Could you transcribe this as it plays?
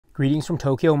Greetings from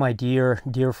Tokyo, my dear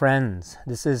friends.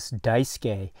 This is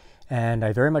Daisuke, and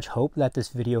I very much hope that this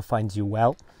video finds you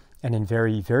well and in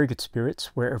very good spirits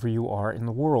wherever you are in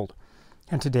the world.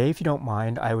 And today, if you don't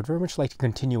mind, I would very much like to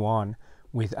continue on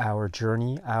with our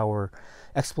journey, our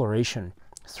exploration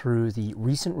through the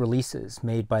recent releases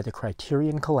made by the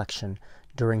Criterion collection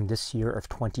during this year of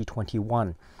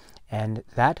 2021. And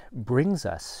that brings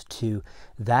us to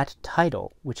that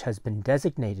title, which has been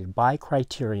designated by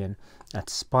Criterion at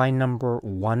spine number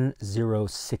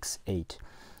 1068.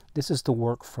 This is the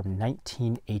work from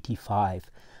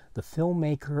 1985. The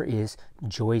filmmaker is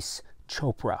Joyce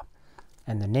Chopra,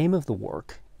 and the name of the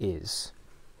work is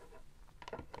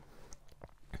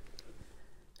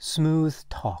Smooth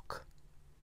Talk.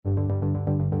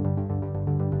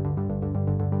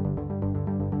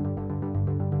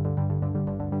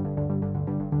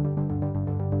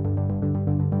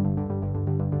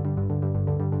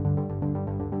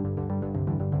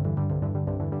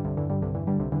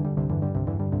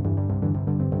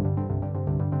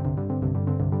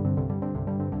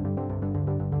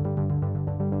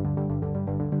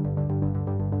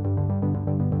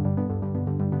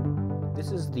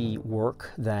 This is the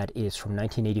work that is from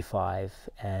 1985,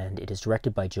 and it is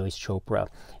directed by Joyce Chopra,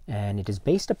 and it is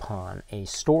based upon a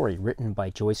story written by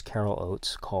Joyce Carol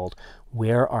Oates called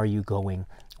Where Are You Going?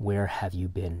 Where Have You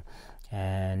Been?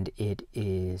 And it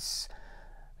is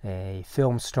a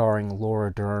film starring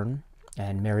Laura Dern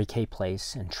and Mary Kay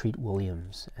Place and Treat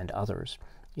Williams and others.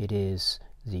 It is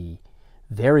the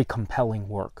very compelling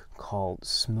work called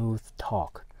Smooth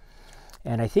Talk.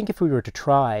 And I think if we were to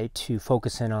try to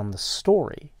focus in on the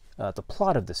story, the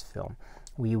plot of this film,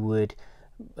 we would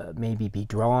maybe be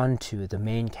drawn to the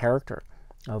main character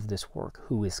of this work,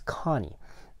 who is Connie,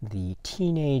 the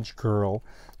teenage girl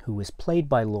who is played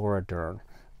by Laura Dern.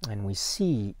 And we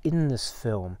see in this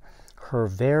film her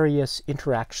various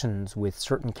interactions with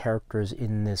certain characters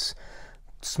in this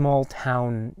small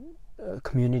town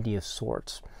community of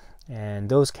sorts. And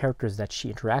those characters that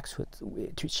she interacts with,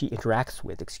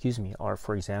 are,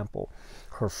 for example,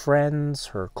 her friends,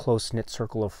 her close-knit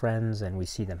circle of friends, and we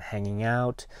see them hanging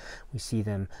out, we see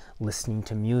them listening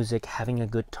to music, having a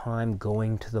good time,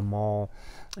 going to the mall,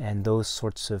 and those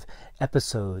sorts of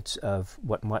episodes of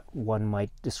what one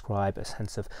might describe a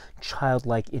sense of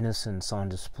childlike innocence on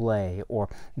display, or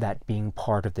that being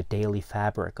part of the daily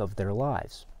fabric of their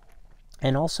lives.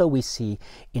 And also we see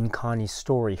in Connie's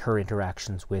story her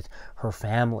interactions with her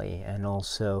family, and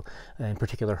also in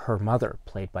particular her mother,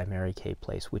 played by Mary Kay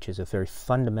Place, which is a very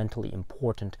fundamentally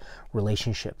important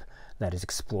relationship that is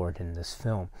explored in this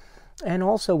film. And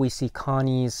also we see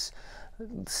Connie's,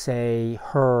 say,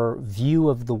 her view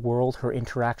of the world, her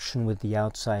interaction with the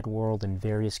outside world, and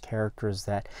various characters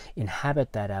that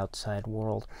inhabit that outside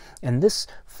world. And this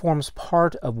forms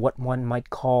part of what one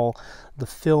might call the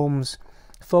film's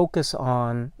focus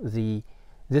on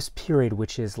this period,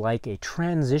 which is like a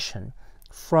transition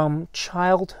from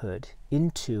childhood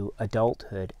into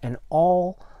adulthood, and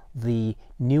all the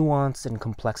nuance and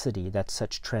complexity that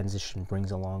such transition brings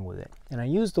along with it. And I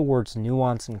use the words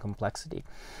nuance and complexity,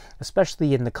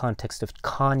 especially in the context of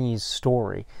Connie's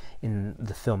story in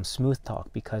the film Smooth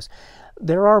Talk, because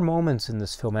there are moments in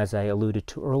this film, as I alluded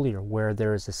to earlier, where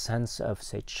there is a sense of,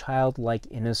 say, childlike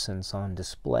innocence on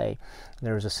display.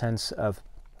 There is a sense of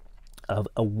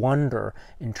a wonder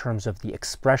in terms of the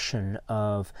expression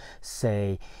of,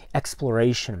 say,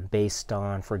 exploration based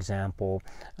on, for example,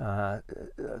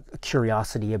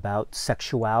 curiosity about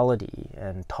sexuality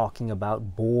and talking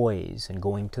about boys and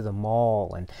going to the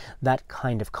mall and that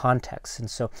kind of context. And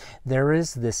so there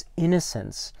is this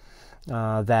innocence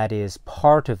that is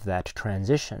part of that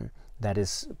transition, that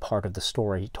is part of the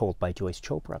story told by Joyce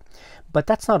Chopra. But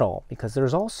that's not all, because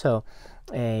there's also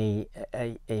an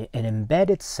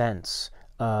embedded sense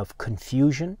of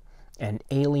confusion and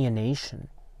alienation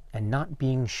and not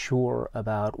being sure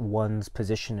about one's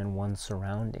position and one's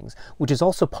surroundings, which is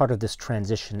also part of this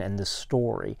transition and this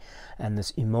story and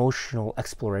this emotional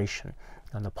exploration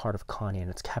on the part of Connie. And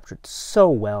it's captured so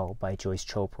well by Joyce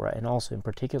Chopra, and also in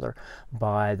particular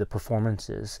by the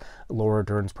performances. Laura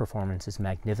Dern's performance is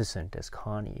magnificent as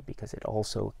Connie, because it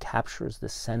also captures the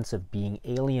sense of being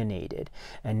alienated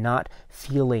and not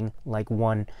feeling like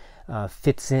one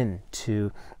fits in to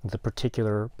the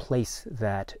particular place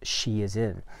that she is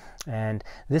in. And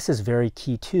this is very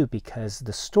key too, because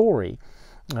the story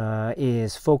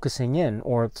is focusing in,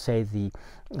 or say the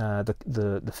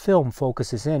film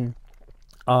focuses in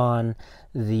on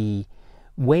the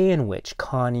way in which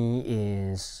Connie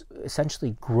is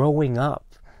essentially growing up.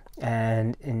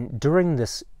 And during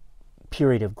this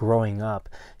period of growing up,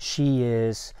 she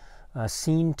is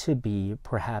seen to be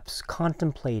perhaps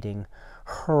contemplating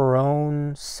her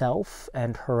own self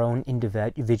and her own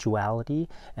individuality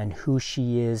and who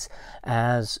she is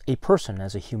as a person,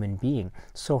 as a human being.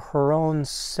 So her own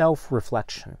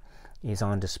self-reflection is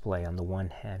on display on the one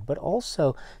hand, but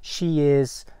also she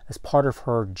is, as part of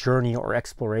her journey or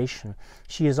exploration,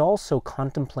 she is also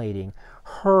contemplating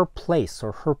her place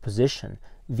or her position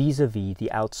vis-a-vis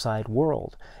the outside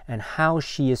world and how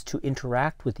she is to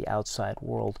interact with the outside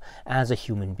world as a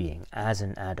human being, as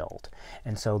an adult.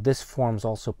 And so this forms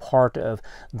also part of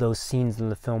those scenes in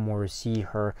the film where we see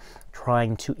her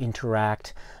trying to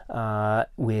interact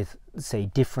with, say,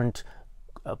 different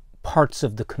parts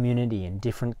of the community and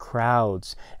different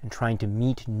crowds and trying to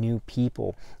meet new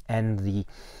people, and the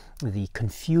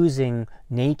confusing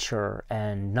nature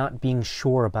and not being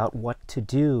sure about what to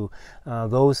do,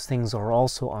 those things are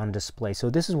also on display.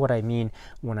 So this is what I mean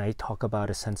when I talk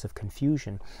about a sense of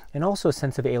confusion, and also a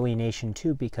sense of alienation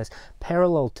too, because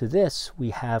parallel to this we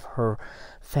have her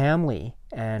family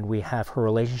and we have her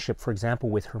relationship, for example,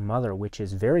 with her mother, which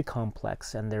is very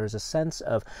complex, and there is a sense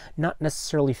of not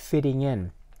necessarily fitting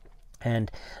in.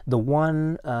 And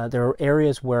there are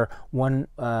areas where one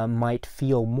might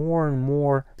feel more and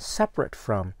more separate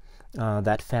from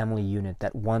that family unit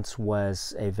that once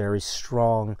was a very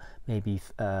strong, maybe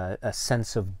a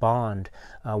sense of bond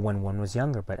when one was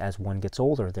younger. But as one gets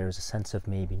older, there's a sense of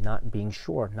maybe not being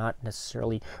sure, not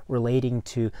necessarily relating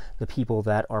to the people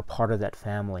that are part of that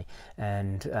family.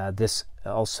 And this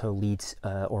also leads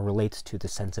or relates to the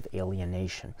sense of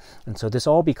alienation. And so this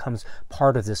all becomes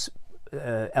part of this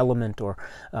element or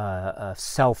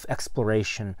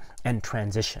self-exploration and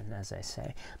transition, as I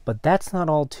say. But that's not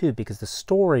all too, because the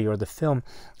story or the film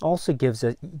also gives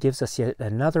us yet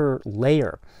another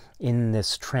layer in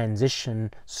this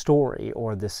transition story,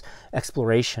 or this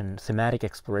exploration, thematic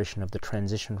exploration of the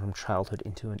transition from childhood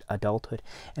into adulthood,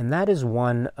 and that is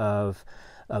one of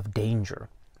danger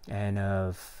and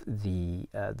of the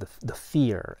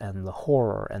fear and the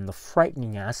horror and the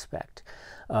frightening aspect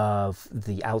of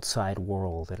the outside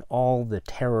world and all the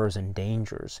terrors and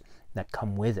dangers that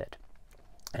come with it.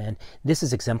 And this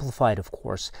is exemplified, of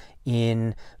course,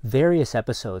 in various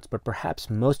episodes, but perhaps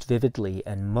most vividly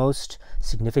and most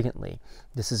significantly,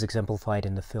 this is exemplified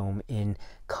in the film in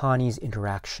Connie's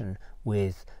interaction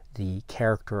with the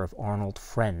character of Arnold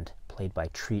Friend, played by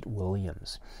Treat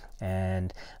Williams.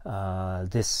 And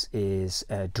this is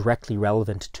directly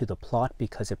relevant to the plot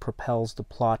because it propels the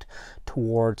plot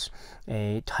towards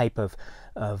a type of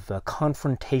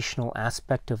confrontational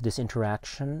aspect of this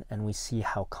interaction, and we see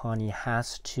how Connie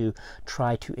has to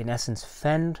try to, in essence,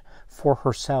 fend for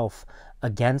herself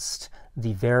against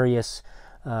the various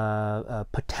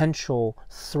potential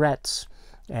threats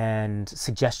and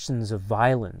suggestions of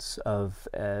violence,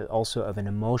 also of an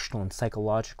emotional and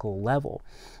psychological level,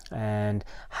 and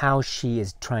how she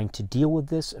is trying to deal with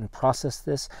this and process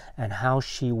this, and how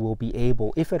she will be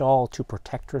able, if at all, to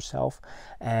protect herself,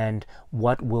 and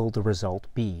what will the result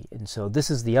be. And so this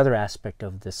is the other aspect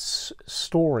of this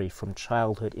story from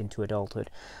childhood into adulthood,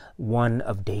 one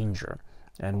of danger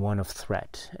and one of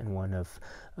threat and one of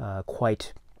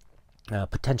quite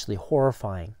potentially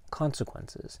horrifying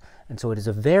consequences. And so it is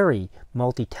a very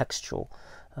multi-textual,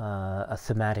 a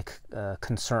thematic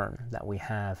concern that we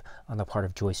have on the part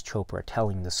of Joyce Chopra,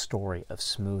 telling the story of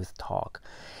Smooth Talk.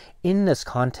 In this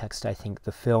context, I think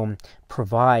the film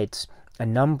provides a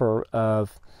number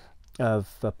of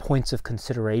points of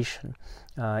consideration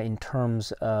in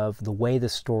terms of the way the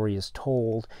story is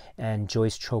told and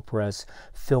Joyce Chopra's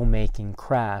filmmaking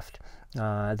craft.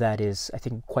 That is, I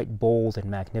think, quite bold and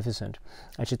magnificent.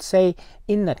 I should say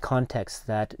in that context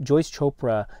that Joyce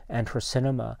Chopra and her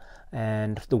cinema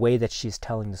and the way that she's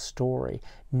telling the story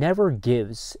never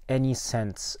gives any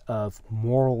sense of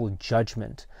moral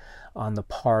judgment on the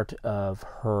part of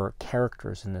her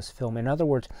characters in this film. In other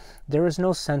words, there is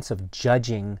no sense of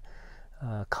judging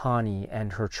Connie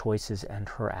and her choices and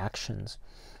her actions.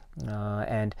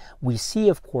 And we see,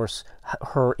 of course,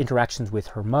 her interactions with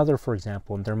her mother, for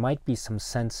example, and there might be some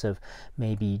sense of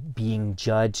maybe being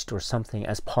judged or something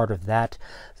as part of that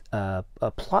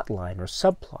plot line or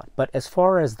subplot. But as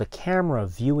far as the camera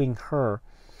viewing her,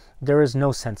 there is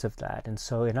no sense of that. And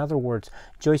so, in other words,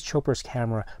 Joyce Chopra's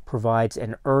camera provides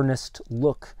an earnest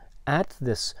look at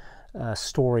this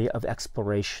story of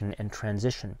exploration and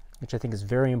transition, which I think is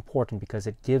very important because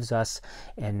it gives us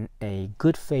a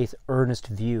good faith, earnest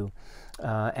view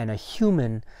and a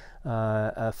human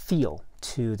feel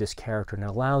to this character, and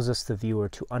allows us, the viewer,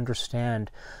 to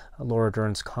understand Laura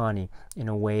Dern's Connie in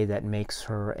a way that makes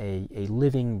her a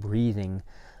living, breathing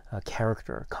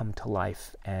character come to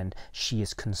life, and she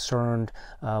is concerned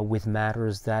with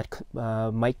matters that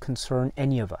might concern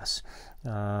any of us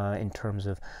in terms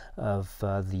of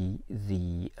the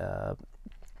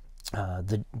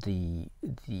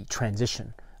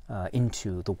transition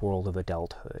into the world of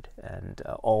adulthood and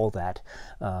all that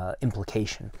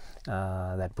implication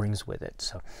that brings with it.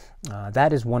 So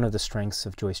that is one of the strengths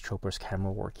of Joyce Chopra's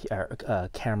camera work,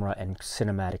 camera and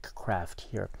cinematic craft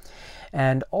here.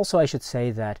 And also I should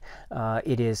say that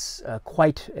it is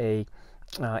quite a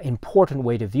important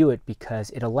way to view it, because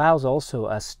it allows also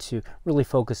us to really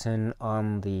focus in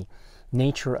on the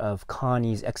nature of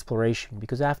Connie's exploration,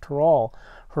 because after all,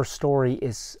 her story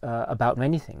is about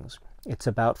many things. It's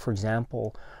about, for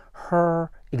example,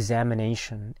 her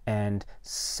examination and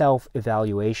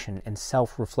self-evaluation and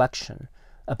self-reflection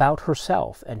about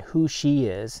herself and who she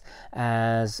is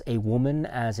as a woman,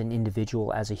 as an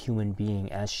individual, as a human being,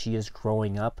 as she is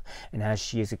growing up and as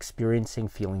she is experiencing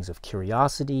feelings of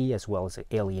curiosity as well as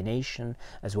alienation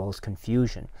as well as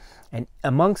confusion. And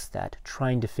amongst that,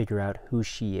 trying to figure out who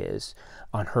she is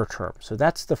on her terms. So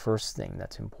that's the first thing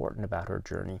that's important about her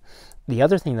journey. The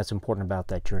other thing that's important about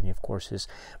that journey, of course, is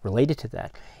related to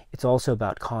that. It's also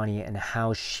about Connie and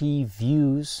how she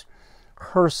views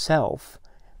herself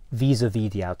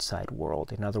vis-a-vis the outside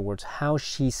world. In other words, how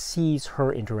she sees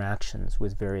her interactions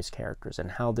with various characters,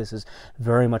 and how this is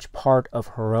very much part of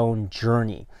her own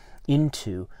journey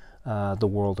into the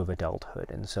world of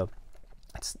adulthood. And so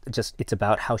it's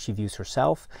about how she views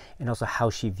herself, and also how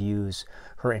she views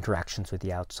her interactions with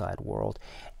the outside world.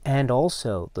 And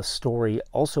also the story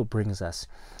also brings us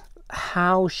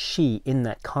how she, in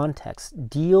that context,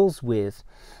 deals with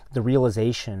the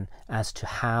realization as to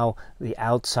how the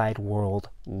outside world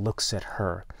looks at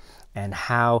her, and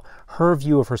how her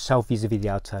view of herself vis-a-vis the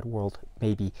outside world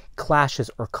maybe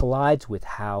clashes or collides with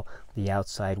how the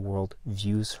outside world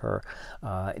views her.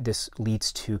 This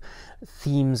leads to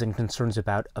themes and concerns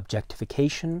about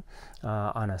objectification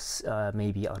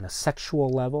maybe on a sexual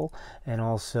level, and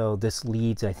also this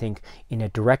leads, I think, in a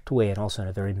direct way and also in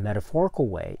a very metaphorical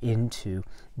way into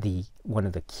one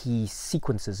of the key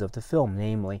sequences of the film,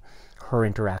 namely her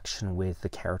interaction with the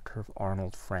character of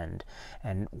Arnold Friend,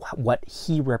 and what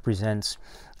he represents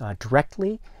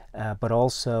directly, but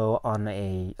also on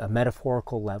a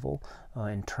metaphorical level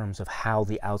in terms of how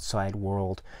the outside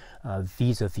world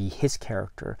vis-a-vis his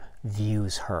character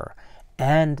views her.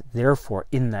 And therefore,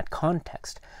 in that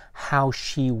context, how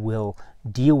she will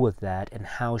deal with that, and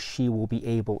how she will be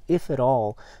able, if at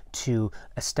all, to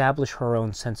establish her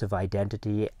own sense of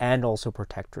identity and also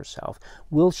protect herself.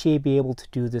 Will she be able to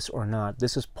do this or not?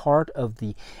 This is part of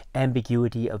the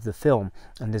ambiguity of the film,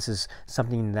 and this is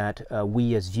something that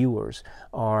we as viewers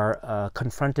are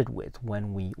confronted with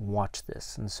when we watch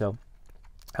this. And so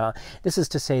this is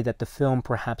to say that the film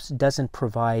perhaps doesn't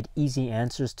provide easy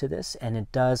answers to this, and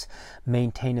it does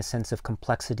maintain a sense of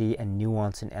complexity and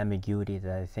nuance and ambiguity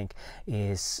that I think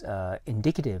is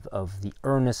indicative of the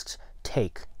earnest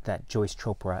take that Joyce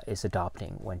Chopra is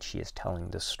adopting when she is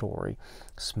telling the story.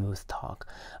 Smooth talk.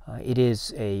 It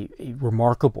is a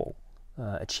remarkable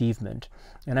achievement.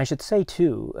 And I should say,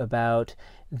 too, about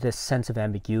this sense of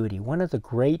ambiguity. One of the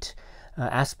great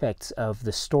aspects of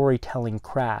the storytelling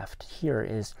craft here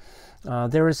is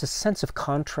there is a sense of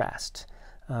contrast.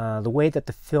 The way that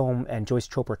the film and Joyce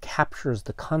Chopra captures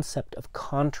the concept of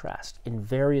contrast in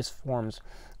various forms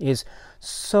is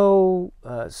so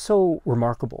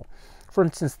remarkable. For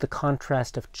instance, the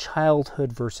contrast of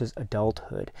childhood versus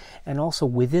adulthood. And also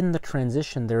within the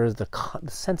transition, there is the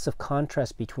sense of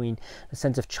contrast between the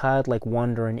sense of childlike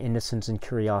wonder and innocence and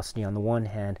curiosity on the one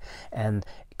hand, and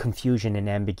confusion and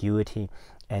ambiguity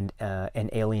and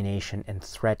alienation and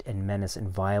threat and menace and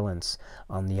violence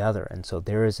on the other. And so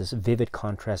there is this vivid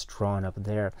contrast drawn up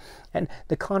there. And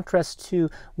the contrast too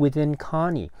within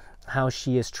Connie, how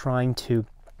she is trying to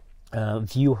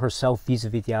view herself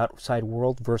vis-a-vis the outside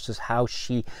world versus how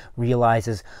she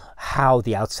realizes how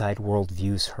the outside world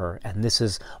views her. And this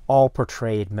is all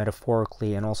portrayed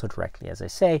metaphorically and also directly, as I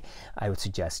say, I would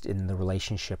suggest, in the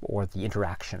relationship or the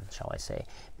interaction, shall I say,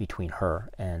 between her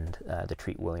and the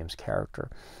Treat Williams character.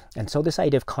 And so this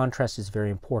idea of contrast is very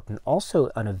important. Also,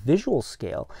 on a visual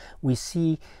scale, we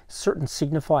see certain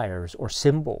signifiers or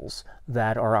symbols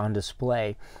that are on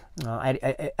display.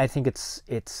 I think it's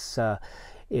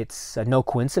no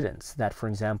coincidence that, for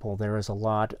example, there is a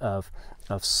lot of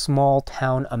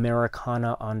small-town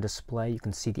Americana on display. You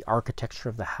can see the architecture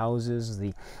of the houses,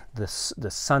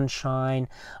 the sunshine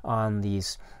on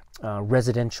these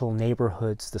residential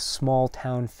neighborhoods, the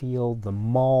small-town feel, the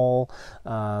mall,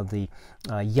 the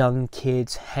young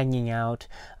kids hanging out.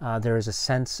 There is a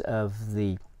sense of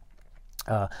the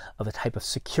of a type of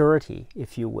security,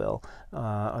 if you will,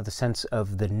 or the sense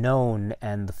of the known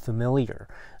and the familiar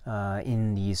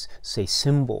in these, say,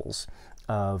 symbols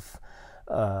of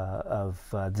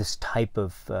this type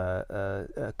of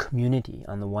community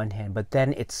on the one hand, but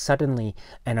then it's suddenly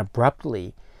and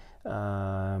abruptly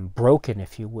broken,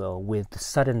 if you will, with the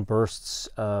sudden bursts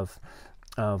of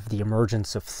the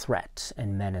emergence of threat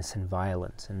and menace and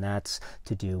violence. And that's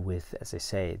to do with, as I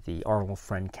say, the Arnold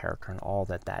Friend character and all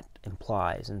that that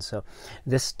implies. And so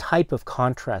this type of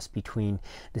contrast between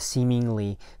the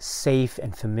seemingly safe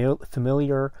and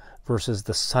familiar versus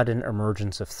the sudden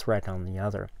emergence of threat on the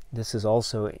other, this is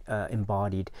also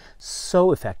embodied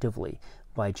so effectively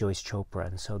by Joyce Chopra.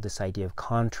 And so this idea of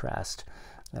contrast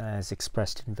as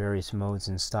expressed in various modes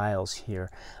and styles here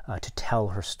to tell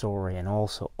her story, and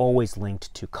also always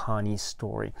linked to Connie's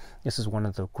story. This is one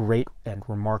of the great and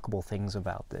remarkable things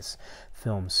about this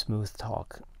film, Smooth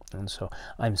Talk. And so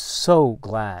I'm so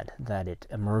glad that it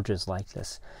emerges like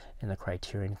this in the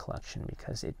Criterion collection,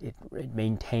 because it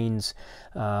maintains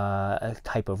a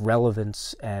type of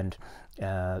relevance and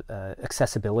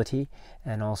accessibility,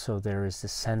 and also there is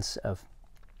this sense of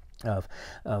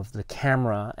the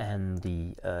camera and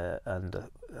the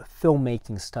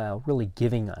filmmaking style really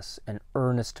giving us an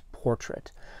earnest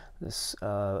portrait, this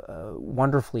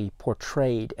wonderfully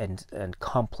portrayed and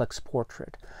complex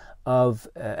portrait of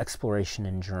exploration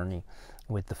and journey,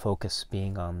 with the focus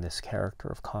being on this character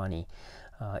of Connie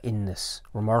in this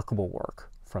remarkable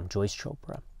work from Joyce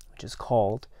Chopra, which is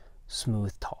called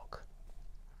Smooth Talk.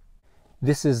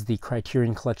 This is the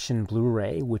Criterion Collection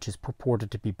Blu-ray, which is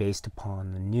purported to be based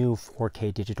upon the new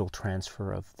 4K digital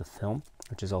transfer of the film,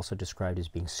 which is also described as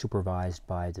being supervised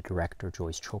by the director,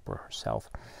 Joyce Chopra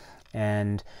herself.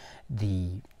 And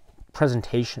the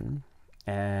presentation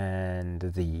and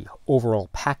the overall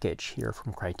package here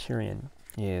from Criterion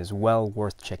is well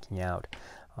worth checking out.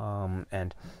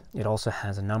 And it also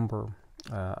has a number,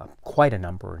 quite a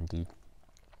number indeed,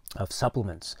 of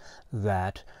supplements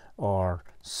that are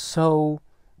so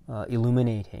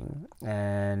illuminating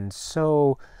and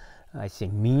so, I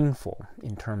think, meaningful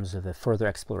in terms of a further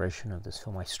exploration of this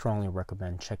film. I strongly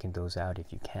recommend checking those out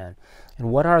if you can.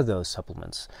 And what are those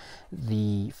supplements?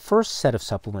 The first set of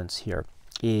supplements here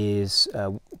is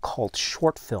called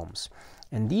short films.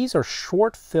 And these are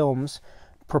short films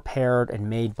prepared and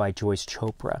made by Joyce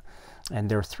Chopra. And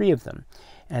there are 3 of them.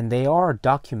 And they are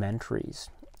documentaries,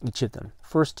 each of them.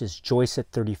 First is Joyce at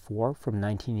 34 from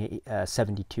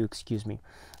 1972,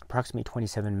 approximately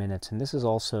 27 minutes. And this is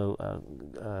also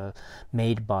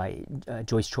made by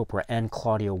Joyce Chopra and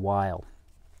Claudia Weil.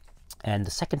 And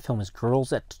the second film is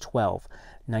Girls at 12,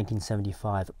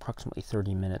 1975, approximately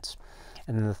 30 minutes.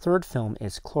 And then the third film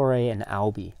is Chlore and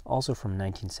Albie, also from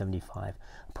 1975,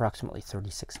 approximately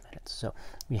 36 minutes. So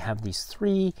we have these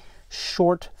 3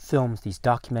 short films, these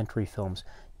documentary films,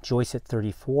 Joyce at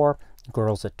 34,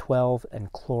 Girls at 12,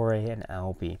 and Chlore and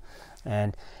Albie.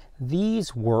 And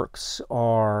these works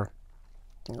are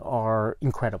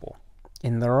incredible.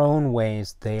 In their own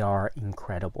ways, they are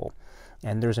incredible.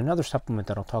 And there's another supplement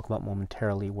that I'll talk about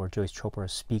momentarily where Joyce Chopra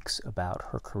speaks about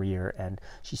her career, and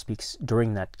she speaks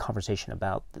during that conversation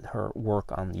about her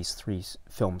work on these 3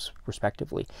 films,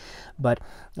 respectively. But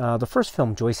the first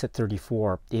film, Joyce at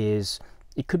 34,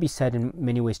 it could be said in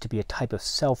many ways to be a type of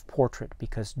self-portrait,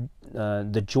 because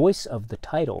the Joyce of the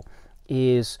title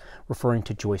is referring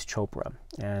to Joyce Chopra.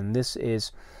 And this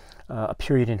is a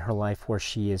period in her life where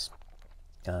she is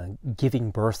giving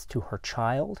birth to her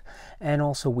child, and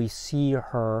also we see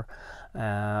her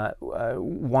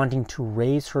wanting to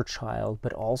raise her child,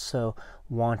 but also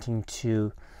wanting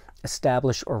to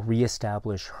establish or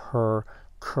reestablish her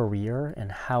career,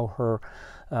 and how her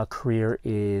career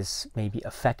is maybe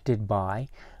affected by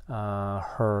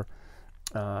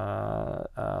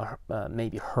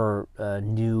maybe her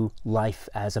new life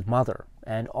as a mother.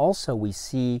 And also we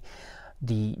see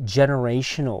the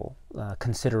generational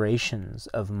considerations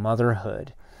of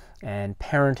motherhood and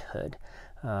parenthood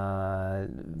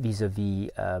vis-a-vis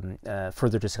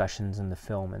further discussions in the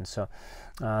film. And so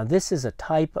this is a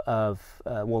type of,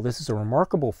 this is a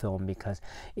remarkable film because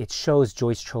it shows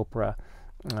Joyce Chopra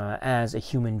as a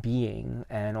human being,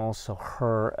 and also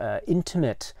her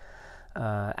intimate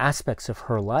aspects of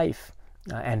her life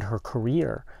and her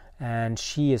career. And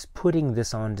she is putting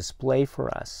this on display for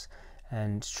us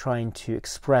and trying to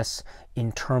express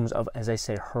in terms of, as I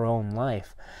say, her own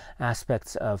life,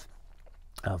 aspects of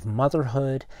of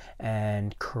motherhood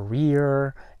and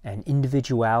career and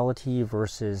individuality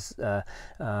versus the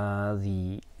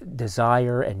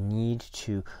desire and need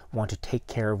to want to take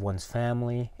care of one's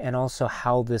family, and also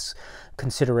how this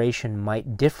consideration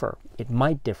might differ. It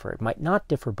might differ, it might not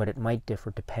differ, but it might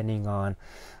differ depending on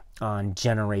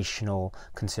generational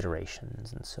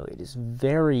considerations. And so it is a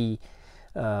very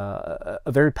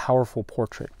powerful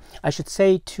portrait. I should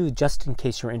say too, just in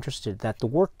case you're interested, that the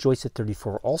work Joyce at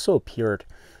 34 also appeared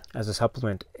as a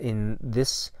supplement in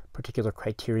this particular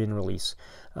Criterion release,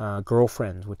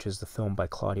 Girlfriend, which is the film by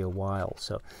Claudia Weil.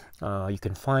 So you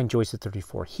can find Joyce at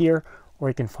 34 here, or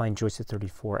you can find Joyce at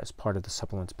 34 as part of the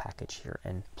supplements package here,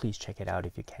 and please check it out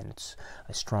if you can.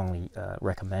 I strongly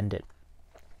recommend it.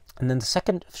 And then the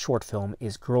second short film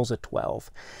is Girls at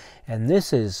 12, and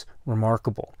this is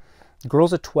remarkable.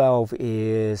 Girls at 12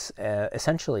 is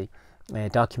essentially a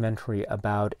documentary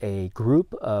about a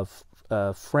group of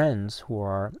friends who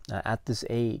are at this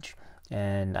age,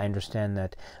 and I understand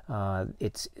that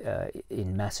it's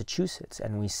in Massachusetts,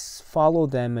 and we follow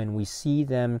them and we see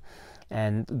them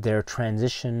and their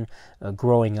transition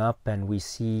growing up, and we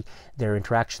see their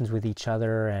interactions with each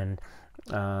other and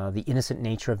the innocent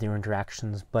nature of their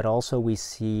interactions, but also we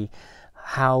see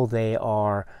how they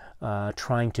are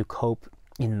trying to cope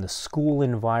in the school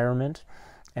environment,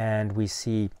 and we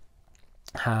see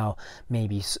how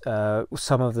maybe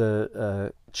some of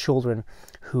the children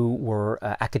who were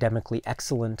academically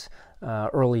excellent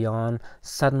early on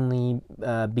suddenly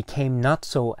became not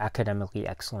so academically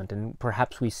excellent, and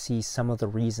perhaps we see some of the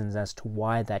reasons as to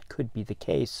why that could be the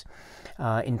case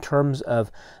in terms of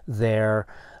their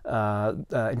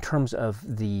in terms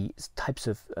of the types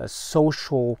of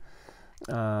social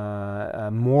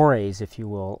mores, if you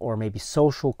will, or maybe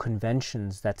social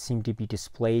conventions that seem to be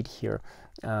displayed here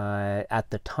at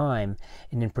the time,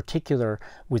 and in particular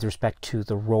with respect to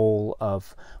the role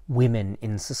of women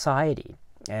in society,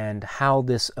 and how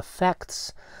this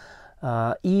affects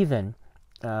even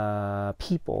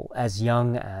people as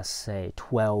young as, say,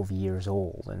 12 years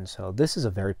old. And so this is a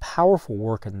very powerful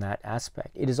work in that aspect.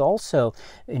 It is also,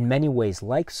 in many ways,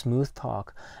 like Smooth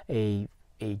Talk, a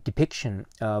depiction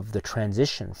of the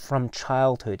transition from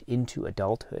childhood into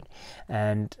adulthood.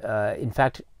 And in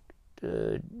fact,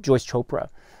 Joyce Chopra,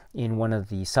 in one of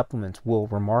the supplements, will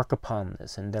remark upon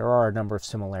this, and there are a number of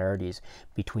similarities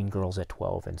between Girls at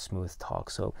 12 and Smooth Talk.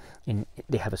 So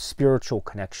they have a spiritual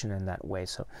connection in that way.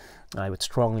 So I would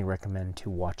strongly recommend to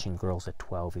watching Girls at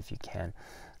 12 if you can.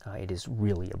 It is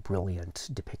really a brilliant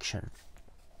depiction.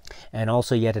 And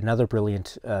also yet another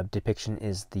brilliant depiction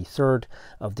is the third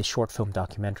of the short film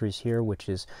documentaries here, which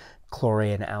is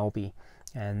Chloe and Albie.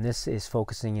 And this is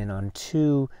focusing in on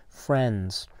two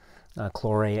friends,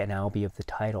 Chloe and Albie of the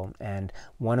title. And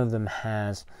one of them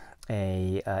is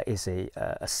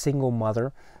a single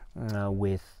mother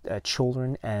with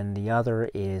children, and the other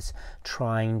is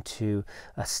trying to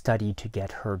study to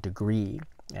get her degree.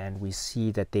 And we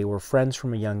see that they were friends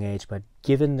from a young age, but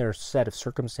given their set of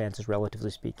circumstances,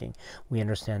 relatively speaking, we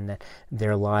understand that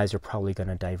their lives are probably going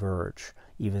to diverge,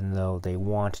 even though they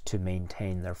want to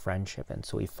maintain their friendship. And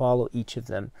so we follow each of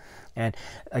them. And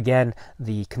again,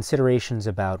 the considerations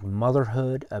about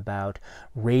motherhood, about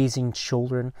raising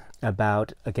children,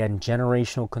 about, again,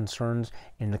 generational concerns.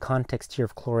 In the context here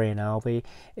of Chloe and Albie,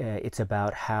 it's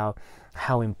about how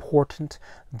important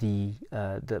the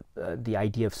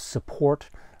idea of support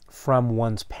from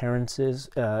one's parents is,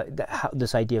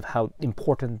 this idea of how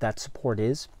important that support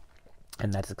is,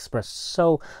 and that's expressed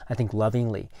so, I think,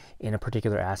 lovingly in a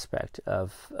particular aspect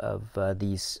of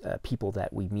these people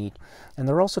that we meet. And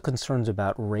there are also concerns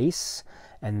about race,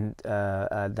 and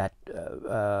that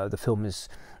the film is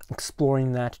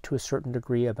exploring that to a certain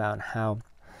degree, about how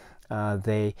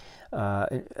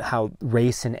how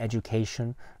race and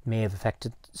education may have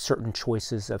affected certain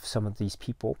choices of some of these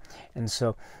people. And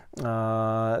so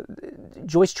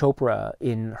Joyce Chopra,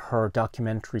 in her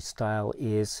documentary style,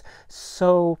 is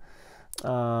so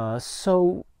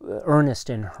earnest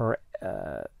in her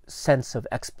sense of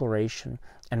exploration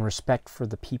and respect for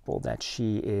the people that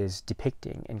she is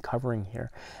depicting and covering here.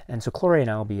 And so Chloe and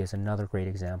Albie is another great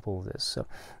example of this. So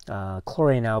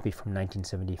Chloe and Albie from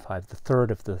 1975, the third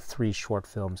of the three short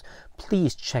films.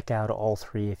 Please check out all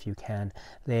three if you can.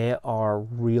 They are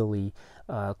really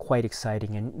quite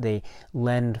exciting, and they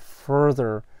lend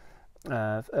further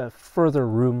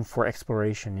room for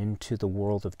exploration into the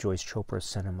world of Joyce Chopra's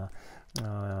cinema.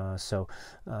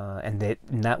 And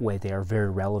in that way, they are very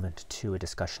relevant to a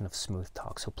discussion of Smooth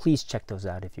Talk. So please check those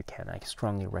out if you can. I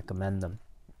strongly recommend them.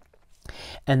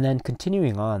 And then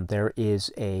continuing on, there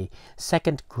is a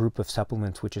second group of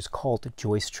supplements which is called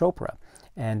Joyce Chopra.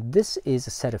 And this is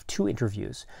a set of 2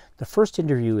 interviews. The first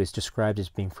interview is described as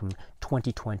being from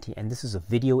 2020, and this is a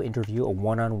video interview, a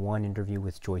one-on-one interview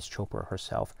with Joyce Chopra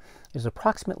herself. It's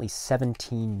approximately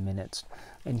 17 minutes.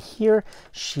 And here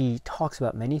she talks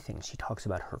about many things. She talks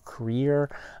about her career,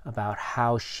 about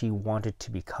how she wanted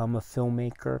to become a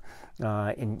filmmaker,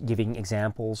 in giving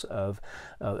examples of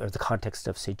the context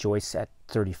of, say, Joyce at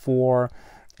 34,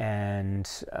 and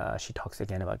she talks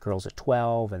again about Girls at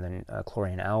 12, and then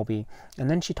Chloe and Albie, and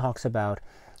then she talks about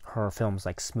her films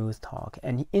like Smooth Talk.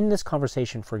 And in this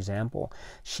conversation, for example,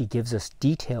 she gives us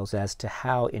details as to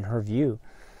how, in her view,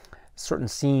 certain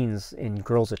scenes in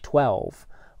Girls at 12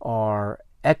 are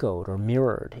echoed or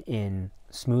mirrored in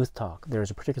Smooth Talk. There's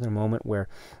a particular moment where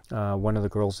one of the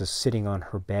girls is sitting on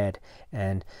her bed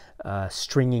and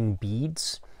stringing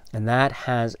beads, and that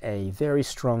has a very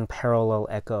strong parallel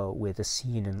echo with a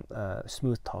scene in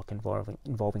Smooth Talk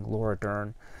involving Laura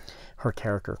Dern, her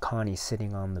character Connie,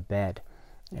 sitting on the bed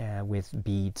with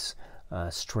beads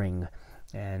string,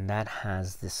 and that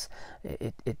has this,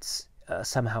 it's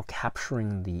somehow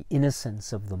capturing the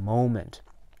innocence of the moment,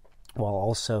 while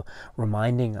also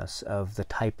reminding us of the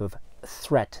type of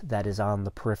threat that is on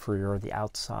the periphery or the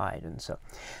outside. And so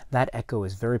that echo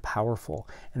is very powerful,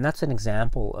 and that's an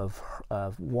example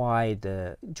of why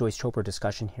the Joyce Chopra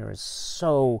discussion here is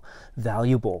so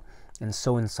valuable and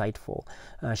so insightful.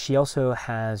 She also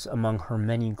has, among her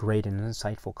many great and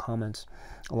insightful comments,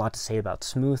 a lot to say about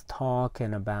Smooth Talk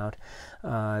and about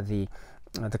the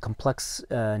complex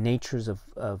natures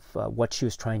of what she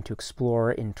was trying to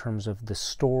explore in terms of the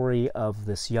story of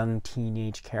this young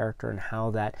teenage character and how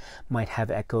that might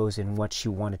have echoes in what she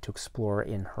wanted to explore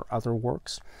in her other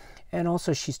works. And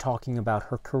also she's talking about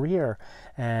her career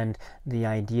and the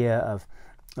idea of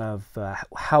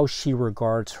how she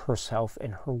regards herself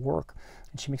and her work.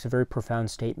 And she makes a very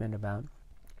profound statement about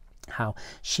how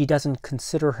she doesn't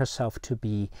consider herself to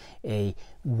be a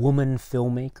woman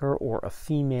filmmaker or a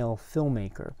female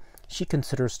filmmaker. She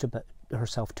considers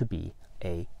herself to be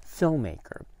a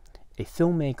filmmaker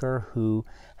who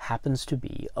happens to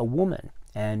be a woman,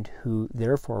 and who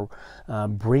therefore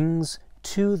brings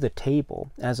to the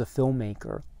table as a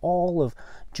filmmaker all of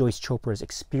Joyce Chopra's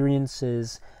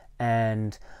experiences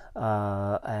and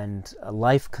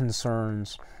life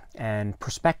concerns and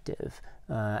perspective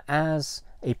as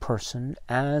a person,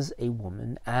 as a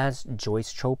woman, as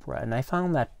Joyce Chopra. And I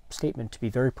found that statement to be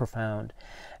very profound,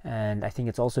 and I think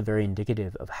it's also very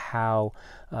indicative of how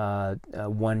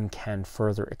one can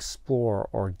further explore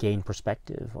or gain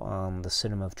perspective on the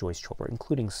cinema of Joyce Chopra,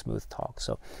 including Smooth Talk.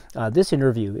 So this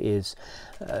interview is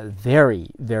very,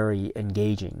 very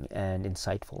engaging and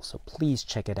insightful, so please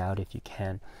check it out if you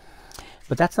can.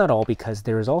 But that's not all, because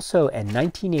there is also a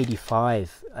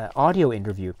 1985 audio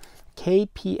interview,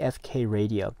 KPFK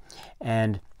Radio,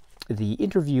 and the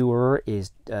interviewer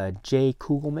is Jay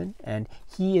Kugelman, and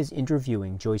he is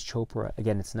interviewing Joyce Chopra.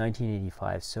 Again, it's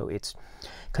 1985, so it's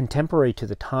contemporary to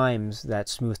the times that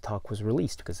Smooth Talk was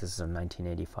released, because this is a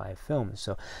 1985 film.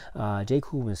 So Jay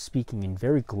Kugelman is speaking in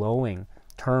very glowing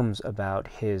terms about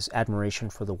his admiration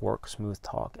for the work Smooth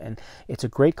Talk, and it's a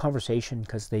great conversation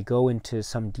because they go into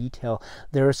some detail.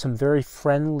 There is some very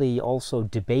friendly also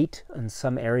debate in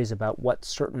some areas about what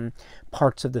certain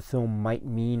parts of the film might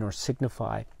mean or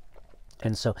signify.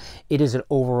 And so it is an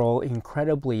overall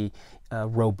incredibly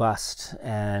robust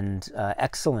and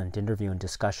excellent interview and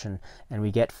discussion, and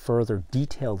we get further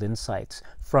detailed insights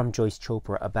from Joyce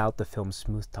Chopra about the film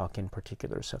Smooth Talk in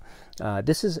particular. So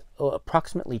this is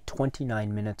approximately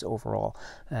 29 minutes overall,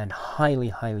 and highly,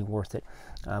 highly worth it.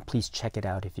 Please check it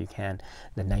out if you can,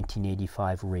 the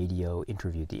 1985 radio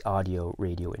interview, the audio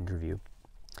radio interview.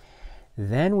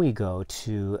 Then we go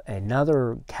to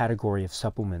another category of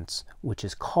supplements, which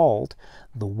is called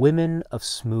The Women of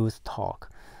Smooth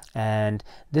Talk. And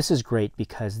this is great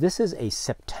because this is a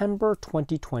September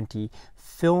 2020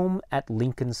 Film at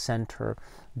Lincoln Center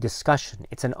discussion.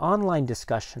 It's an online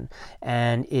discussion,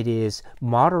 and it is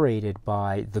moderated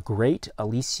by the great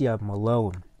Alicia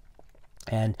Malone.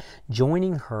 And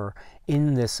joining her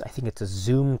in this, I think it's a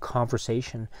Zoom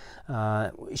conversation,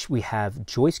 we have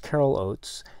Joyce Carol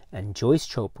Oates and Joyce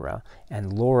Chopra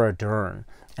and Laura Dern,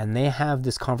 and they have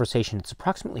this conversation. It's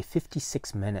approximately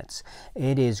 56 minutes.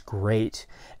 It is great,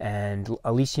 and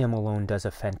Alicia Malone does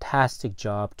a fantastic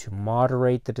job to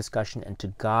moderate the discussion and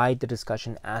to guide the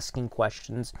discussion, asking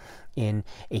questions in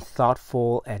a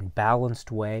thoughtful and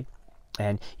balanced way.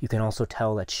 And you can also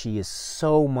tell that she is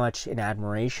so much in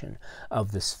admiration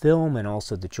of this film and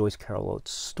also the Joyce Carol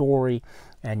Oates story.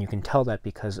 And you can tell that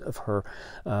because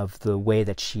of the way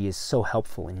that she is so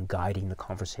helpful in guiding the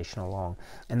conversation along.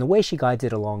 And the way she guides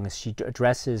it along is she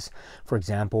addresses, for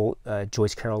example,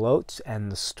 Joyce Carol Oates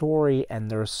and the story,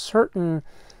 and there are certain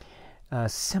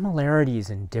similarities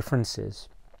and differences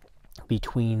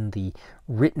between the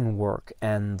written work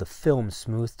and the film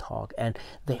Smooth Talk, and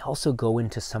they also go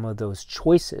into some of those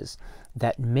choices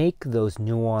that make those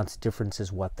nuanced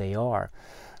differences what they are,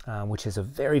 which is a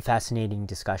very fascinating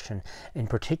discussion. In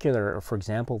particular, for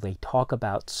example, they talk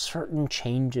about certain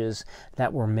changes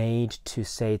that were made to,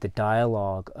 say, the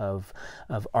dialogue of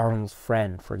Arnold's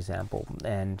friend, for example,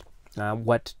 and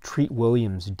what Treat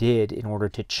Williams did in order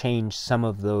to change some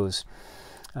of those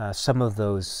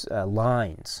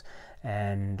lines.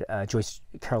 And Joyce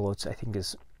Carol Oates, I think,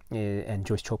 and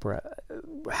Joyce Chopra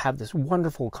have this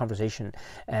wonderful conversation.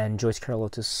 And Joyce Carol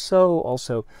Oates is so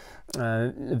also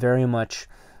very much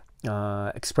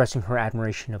expressing her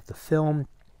admiration of the film,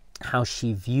 how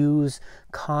she views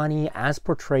Connie as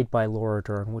portrayed by Laura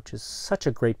Dern, which is such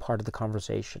a great part of the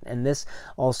conversation. And this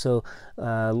also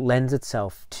lends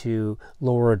itself to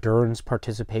Laura Dern's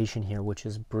participation here, which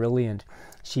is brilliant.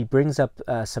 She brings up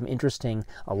a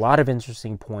lot of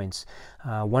interesting points,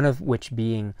 one of which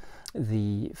being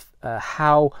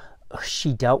how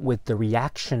she dealt with the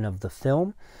reaction of the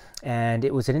film. And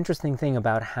it was an interesting thing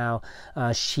about how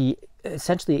she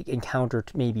essentially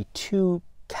encountered maybe two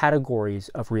categories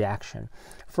of reaction.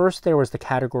 First, there was the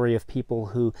category of people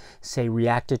who, say,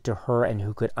 reacted to her and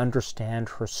who could understand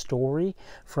her story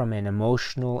from an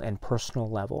emotional and personal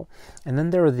level. And then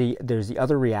there's the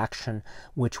other reaction,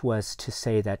 which was to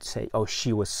say, oh,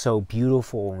 she was so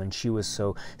beautiful and she was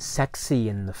so sexy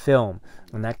in the film,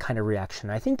 and that kind of reaction.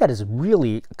 I think that is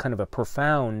really kind of a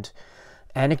profound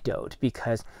anecdote,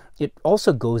 because it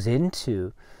also goes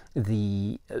into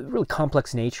the really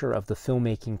complex nature of the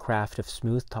filmmaking craft of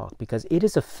Smooth Talk, because it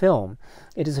is a film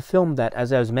that,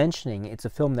 as I was mentioning, it's a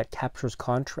film that captures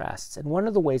contrasts. And one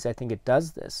of the ways I think it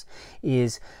does this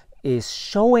is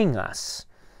showing us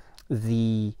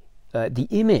the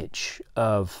image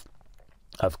of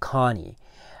Connie.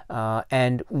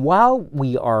 And while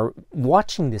we are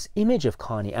watching this image of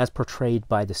Connie as portrayed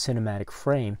by the cinematic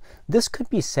frame, this could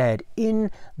be said in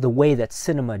the way that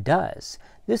cinema does.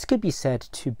 This could be said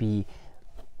to be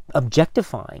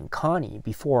objectifying Connie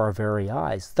before our very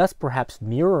eyes, thus perhaps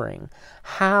mirroring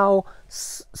how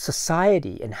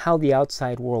society and how the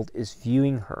outside world is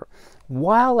viewing her,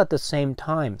 while at the same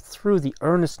time, through the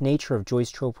earnest nature of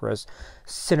Joyce Chopra's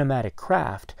cinematic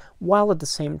craft, while at the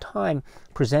same time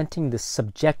presenting the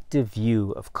subjective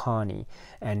view of Connie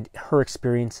and her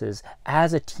experiences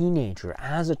as a teenager,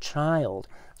 as a child,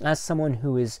 as someone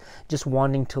who is just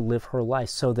wanting to live her life.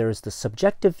 So there's the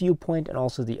subjective viewpoint and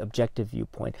also the objective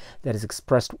viewpoint that is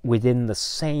expressed within the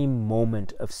same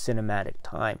moment of cinematic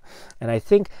time. And I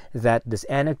think that this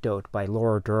anecdote by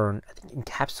Laura Dern, I think,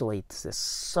 encapsulates this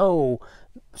so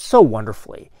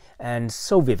wonderfully and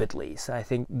so vividly. So I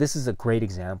think this is a great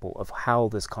example of how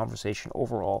this conversation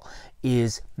overall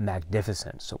is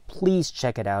magnificent. So please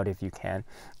check it out if you can.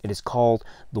 It is called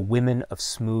The Women of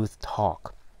Smooth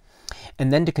Talk.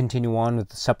 And then to continue on with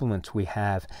the supplements, we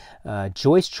have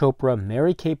Joyce Chopra,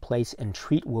 Mary Kay Place, and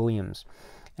Treat Williams.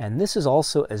 And this is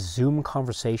also a Zoom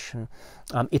conversation.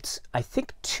 It's, I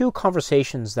think, 2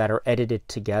 conversations that are edited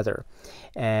together.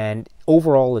 And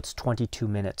overall, it's 22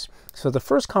 minutes. So the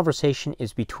first conversation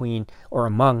is between or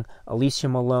among Alicia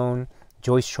Malone,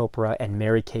 Joyce Chopra, and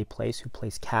Mary Kay Place, who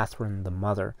plays Catherine, the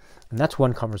mother. And that's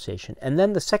one conversation. And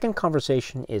then the second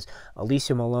conversation is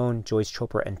Alicia Malone, Joyce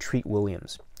Chopra, and Treat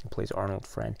Williams, who plays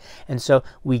Arnold's friend. And so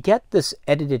we get this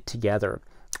edited together,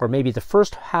 or maybe the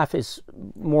first half is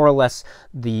more or less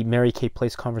the Mary Kay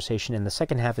Place conversation, and the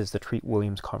second half is the Treat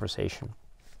Williams conversation.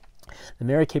 The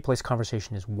Mary Kay Place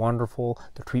conversation is wonderful.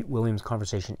 The Treat Williams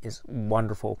conversation is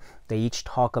wonderful. They each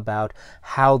talk about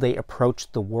how they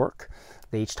approached the work.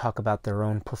 They each talk about their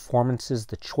own performances,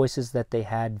 the choices that they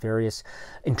had, various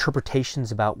interpretations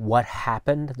about what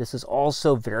happened. This is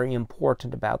also very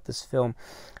important about this film,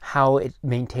 how it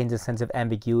maintains a sense of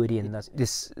ambiguity. And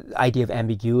this idea of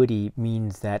ambiguity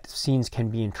means that scenes can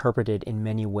be interpreted in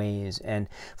many ways. And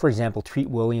for example, Treat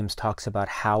Williams talks about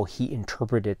how he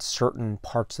interpreted certain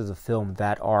parts of the film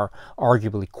that are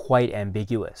arguably quite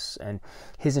ambiguous. And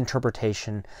his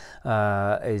interpretation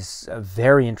is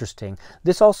very interesting.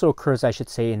 This also occurs, I should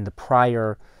say, in the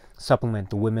prior supplement,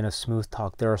 The Women of Smooth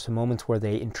Talk. There are some moments where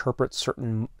they interpret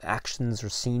certain actions or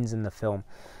scenes in the film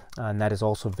and that is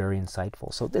also very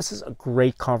insightful. So this is a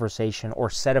great conversation, or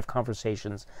set of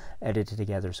conversations edited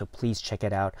together. So please check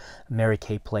it out. Mary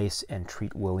Kay Place and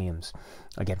Treat Williams,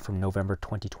 again from November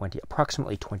 2020,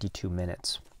 approximately 22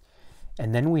 minutes.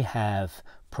 And then we have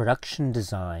Production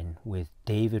Design with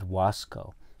David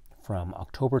Wasco from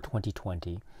October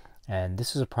 2020, and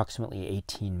this is approximately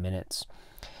 18 minutes.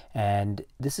 And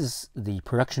this is the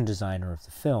production designer of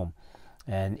the film,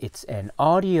 and it's an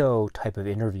audio type of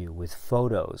interview with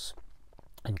photos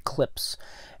and clips.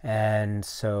 And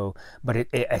so, but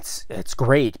it's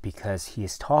great because he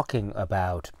is talking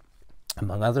about,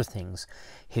 among other things,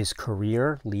 his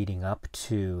career leading up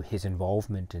to his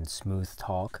involvement in Smooth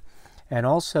Talk. And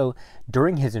also,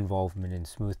 during his involvement in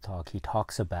Smooth Talk, he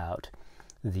talks about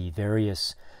the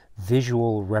various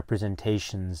visual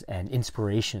representations and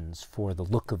inspirations for the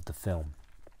look of the film.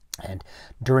 And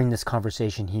during this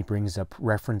conversation, he brings up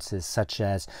references such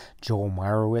as Joel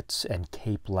Meyerowitz and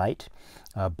Cape Light,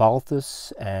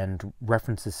 Balthus, and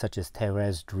references such as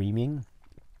Thérèse Dreaming,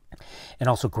 and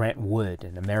also Grant Wood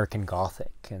and American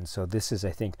Gothic. And so this is,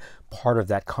 I think, part of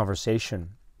that conversation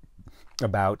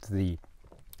about the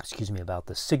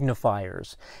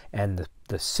signifiers and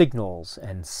the signals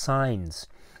and signs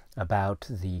about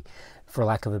the, for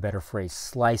lack of a better phrase,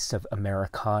 slice of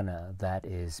Americana that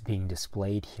is being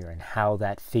displayed here, and how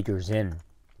that figures in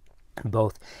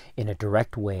both in a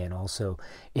direct way and also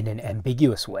in an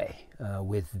ambiguous way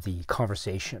with the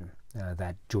conversation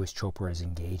that Joyce Chopra is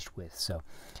engaged with. So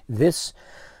this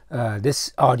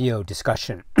audio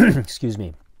discussion excuse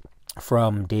me,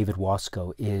 from David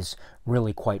Wasco is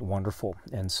really quite wonderful,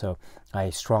 and so I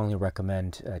strongly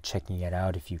recommend checking it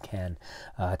out if you can.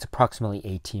 It's approximately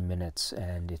 18 minutes,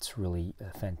 and it's really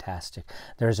fantastic.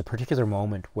 There's a particular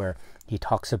moment where he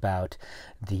talks about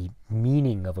the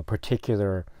meaning of a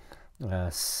particular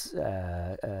there's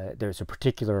a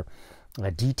particular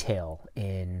detail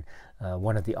in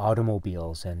one of the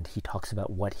automobiles, and he talks about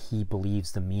what he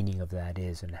believes the meaning of that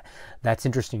is. And that's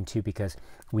interesting too, because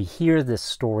we hear this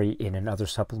story in another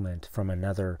supplement from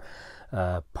another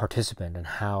participant, and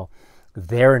how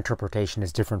their interpretation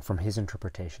is different from his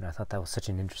interpretation. I thought that was such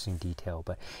an interesting detail,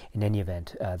 but in any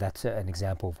event, that's an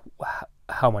example of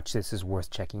how much this is worth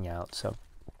checking out. So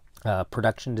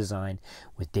Production Design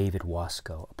with David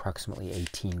Wasco, approximately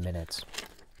 18 minutes.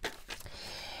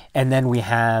 And then we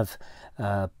have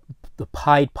the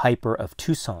Pied Piper of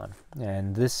Tucson,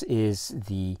 and this is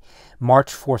the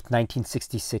March 4th,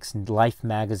 1966 Life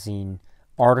magazine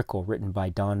article written by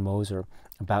Don Moser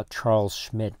about Charles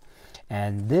Schmidt.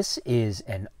 And this is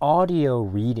an audio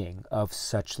reading of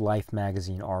such Life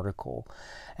magazine article,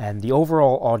 and the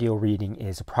overall audio reading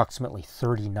is approximately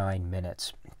 39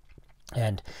 minutes.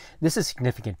 And this is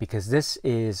significant because this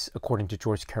is, according to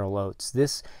Joyce Carol Oates,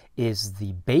 this is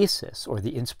the basis or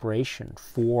the inspiration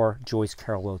for Joyce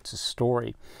Carol Oates'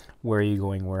 story, Where Are You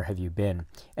Going, Where Have You Been?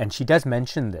 And she does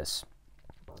mention this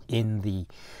in the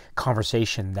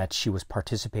conversation that she was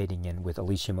participating in with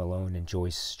Alicia Malone and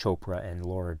Joyce Chopra and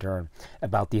Laura Dern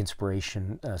about the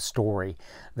inspiration story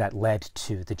that led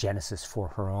to the genesis for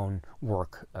her own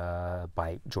work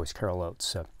by Joyce Carol Oates.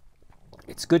 So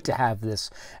it's good to have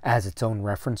this as its own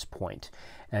reference point,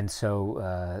 and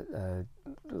so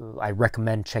I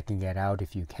recommend checking it out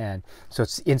if you can. So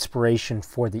it's inspiration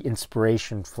for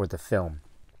the film,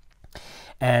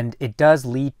 and it does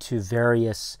lead to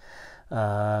various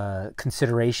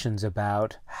considerations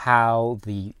about how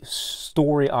the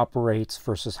story operates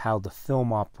versus how the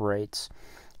film operates,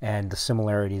 and the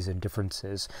similarities and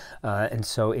differences. And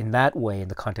so in that way, in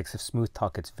the context of Smooth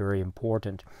Talk, it's very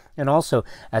important. And also,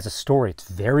 as a story, it's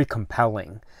very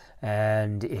compelling,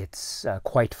 and it's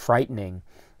quite frightening.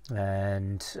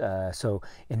 And so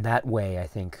in that way, I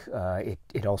think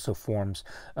it also forms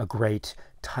a great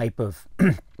type of,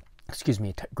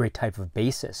 great type of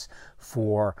basis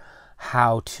for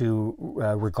how to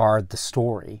regard the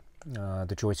story,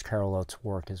 the Joyce Carol Oates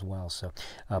work as well. So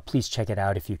please check it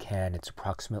out if you can. It's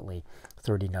approximately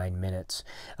 39 minutes.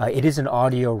 It is an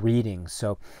audio reading,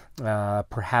 so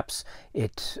perhaps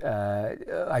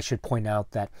I should point out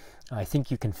that I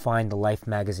think you can find the Life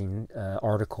magazine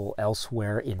article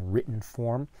elsewhere in written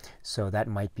form, so that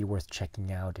might be worth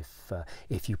checking out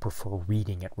if you prefer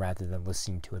reading it rather than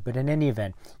listening to it. But in any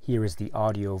event, here is the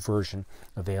audio version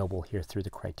available here through the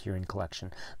Criterion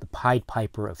Collection, The Pied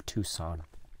Piper of Tucson.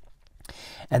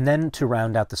 And then to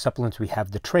round out the supplements, we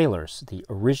have the trailers, the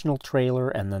original trailer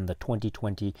and then the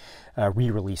 2020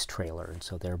 re-release trailer. And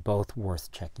so they're both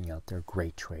worth checking out. They're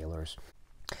great trailers.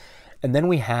 And then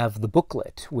we have the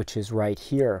booklet, which is right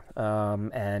here,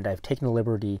 and I've taken the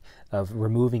liberty of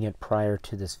removing it prior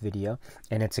to this video,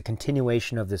 and it's a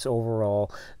continuation of this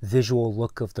overall visual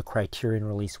look of the Criterion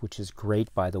release, which is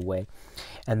great, by the way.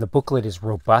 And the booklet is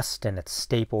robust and it's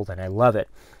stapled, and I love it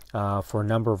for a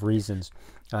number of reasons.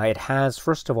 It has,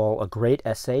 first of all, a great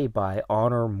essay by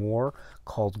Honor Moore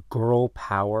called Girl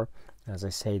Power. As I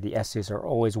say, the essays are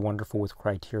always wonderful with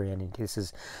Criterion, and this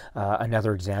is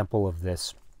another example of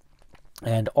this.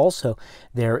 And also,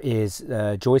 there is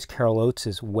Joyce Carol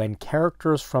Oates's When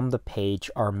Characters from the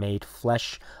Page Are Made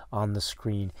Flesh on the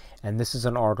Screen. And this is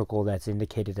an article that's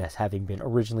indicated as having been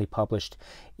originally published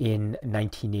in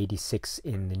 1986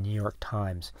 in the New York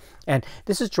Times. And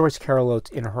this is Joyce Carol Oates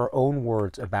in her own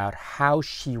words about how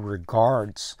she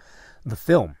regards the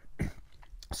film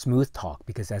Smooth Talk,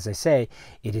 because as I say,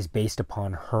 it is based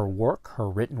upon her work, her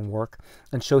written work.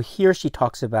 And so here she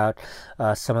talks about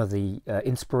some of the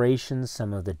inspirations,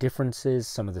 some of the differences,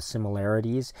 some of the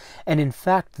similarities. And in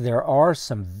fact, there are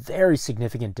some very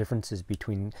significant differences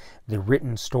between the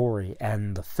written story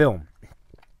and the film.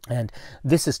 And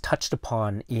this is touched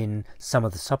upon in some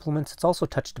of the supplements. It's also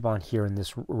touched upon here in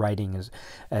this writing.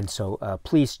 And so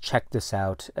please check this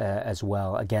out as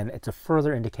well. Again, it's a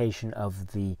further indication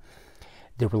of the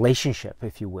relationship,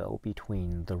 if you will,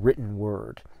 between the written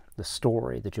word, the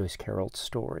story, the Joyce Carol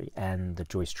story, and the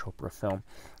Joyce Chopra film.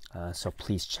 So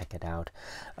please check it out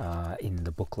in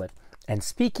the booklet. And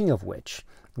speaking of which,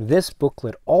 this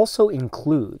booklet also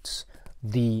includes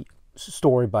the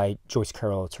story by Joyce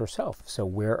Carol Oates herself. So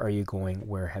where are you going?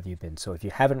 Where have you been? So if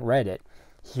you haven't read it,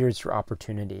 here's your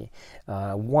opportunity.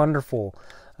 Wonderful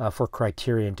for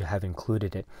Criterion to have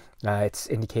included it. It's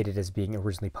indicated as being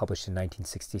originally published in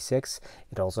 1966.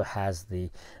 It also has the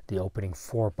opening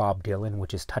for Bob Dylan,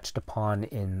 which is touched upon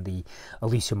in the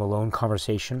Alicia Malone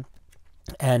conversation.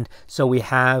 And so we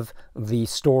have the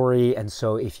story, and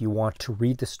so if you want to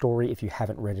read the story, if you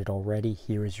haven't read it already,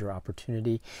 here is your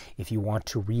opportunity. If you want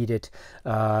to read it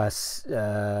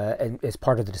and as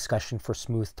part of the discussion for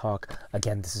Smooth Talk,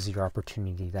 again, this is your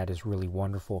opportunity. That is really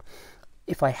wonderful.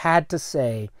 If I had to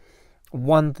say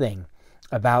one thing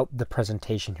about the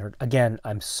presentation here, again,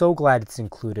 I'm so glad it's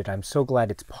included. I'm so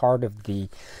glad it's part of the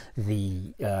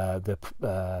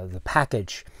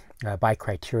package by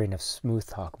Criterion of Smooth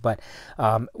Talk. But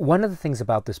one of the things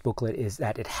about this booklet is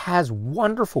that it has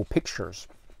wonderful pictures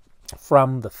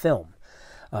from the film,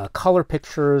 color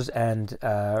pictures, and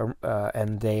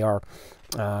they are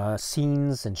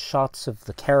scenes and shots of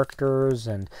the characters,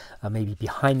 and maybe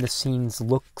behind the scenes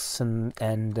looks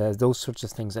and those sorts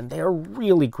of things. And they are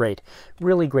really great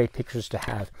pictures to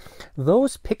have.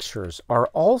 Those pictures are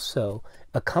also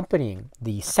accompanying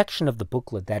the section of the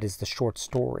booklet that is the short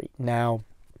story. Now,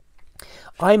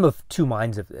 I'm of two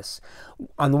minds of this.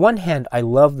 On the one hand, I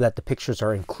love that the pictures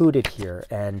are included here,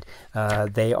 and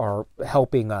they are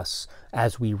helping us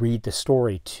as we read the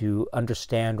story to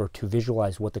understand or to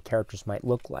visualize what the characters might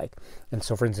look like. And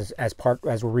so, for instance, as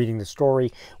we're reading the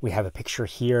story, we have a picture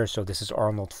here. So this is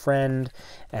Arnold Friend,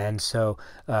 and so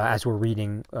as we're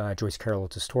reading Joyce Carol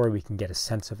Oates' story, we can get a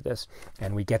sense of this,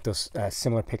 and we get those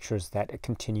similar pictures that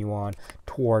continue on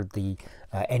toward the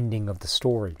ending of the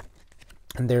story.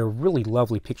 And they're really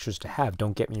lovely pictures to have,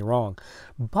 don't get me wrong.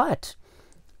 But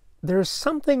there's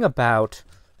something about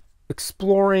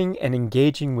exploring and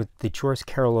engaging with the Joyce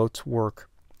Carol Oates work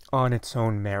on its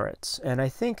own merits. And I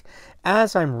think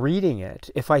as I'm reading it,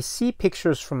 if I see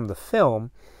pictures from the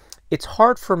film, it's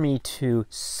hard for me to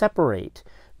separate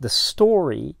the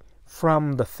story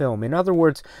from the film. In other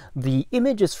words, the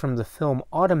images from the film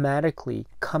automatically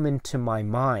come into my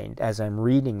mind as I'm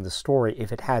reading the story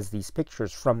if it has these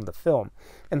pictures from the film.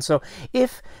 And so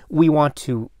if we want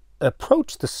to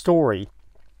approach the story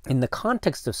in the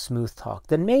context of Smooth Talk,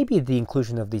 then maybe the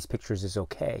inclusion of these pictures is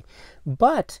okay.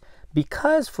 But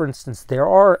because, for instance, there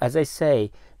are, as I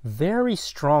say, very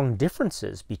strong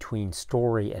differences between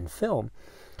story and film,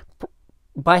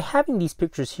 by having these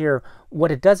pictures here,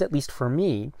 what it does, at least for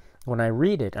me, when I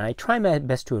read it, and I try my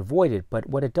best to avoid it, but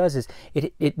what it does is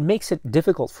it makes it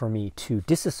difficult for me to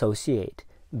disassociate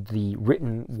the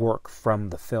written work from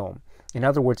the film. In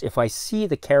other words, if I see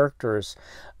the characters,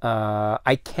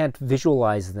 I can't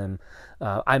visualize them.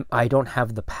 I don't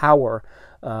have the power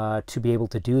to be able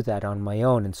to do that on my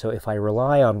own. And so if I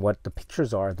rely on what the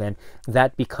pictures are, then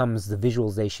that becomes the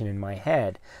visualization in my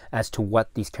head as to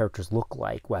what these characters look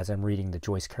like as I'm reading the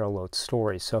Joyce Carol Oates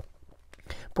story. So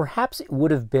perhaps it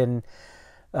would have been,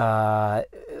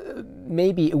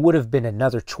 maybe it would have been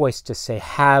another choice to say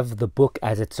have the book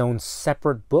as its own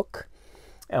separate book,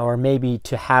 or maybe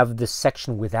to have this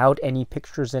section without any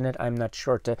pictures in it. I'm not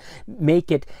sure, to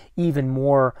make it even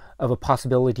more of a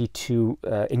possibility to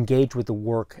engage with the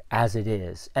work as it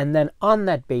is. And then on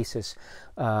that basis,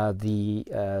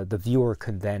 the viewer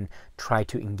can then try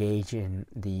to engage in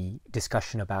the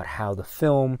discussion about how the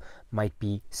film might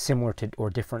be similar to or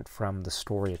different from the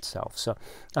story itself. So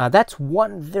that's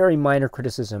one very minor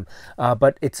criticism,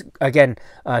 but it's, again,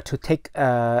 to take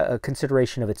a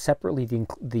consideration of it separately.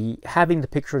 The having the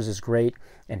pictures is great,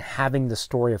 and having the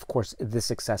story, of course,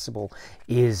 this accessible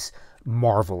is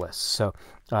marvelous. So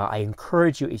I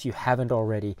encourage you, if you haven't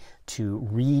already, to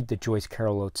read the Joyce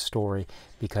Carol Oates story,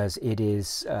 because it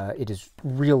is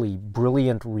really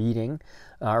brilliant reading,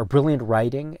 or brilliant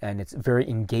writing, and it's very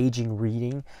engaging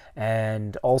reading,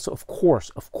 and also, of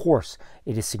course,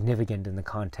 it is significant in the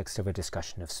context of a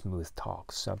discussion of smooth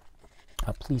talk. So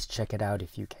please check it out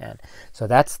if you can. So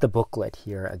that's the booklet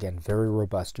here. Again, very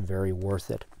robust, very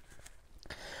worth it.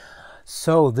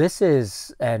 So this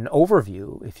is an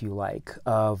overview, if you like,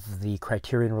 of the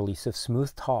Criterion release of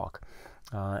Smooth Talk.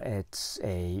 It's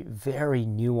a very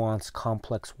nuanced,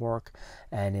 complex work,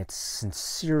 and it's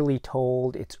sincerely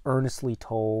told, it's earnestly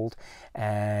told,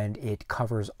 and it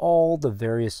covers all the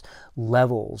various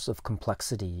levels of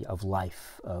complexity of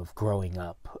life, of growing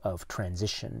up, of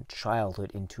transition,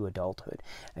 childhood into adulthood,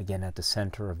 again at the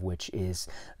center of which is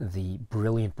the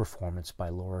brilliant performance by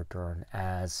Laura Dern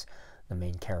as the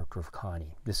main character of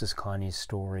Connie. This is Connie's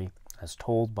story as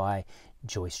told by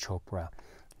Joyce Chopra.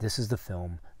 This is the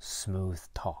film Smooth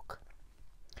Talk.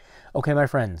 Okay, my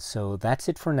friends, so that's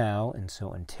it for now. And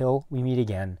so until we meet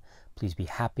again, please be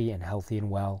happy and healthy and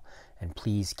well. And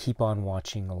please keep on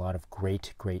watching a lot of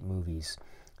great, great movies.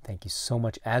 Thank you so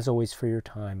much, as always, for your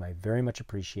time. I very much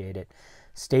appreciate it.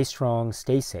 Stay strong,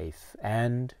 stay safe,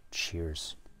 and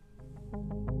cheers.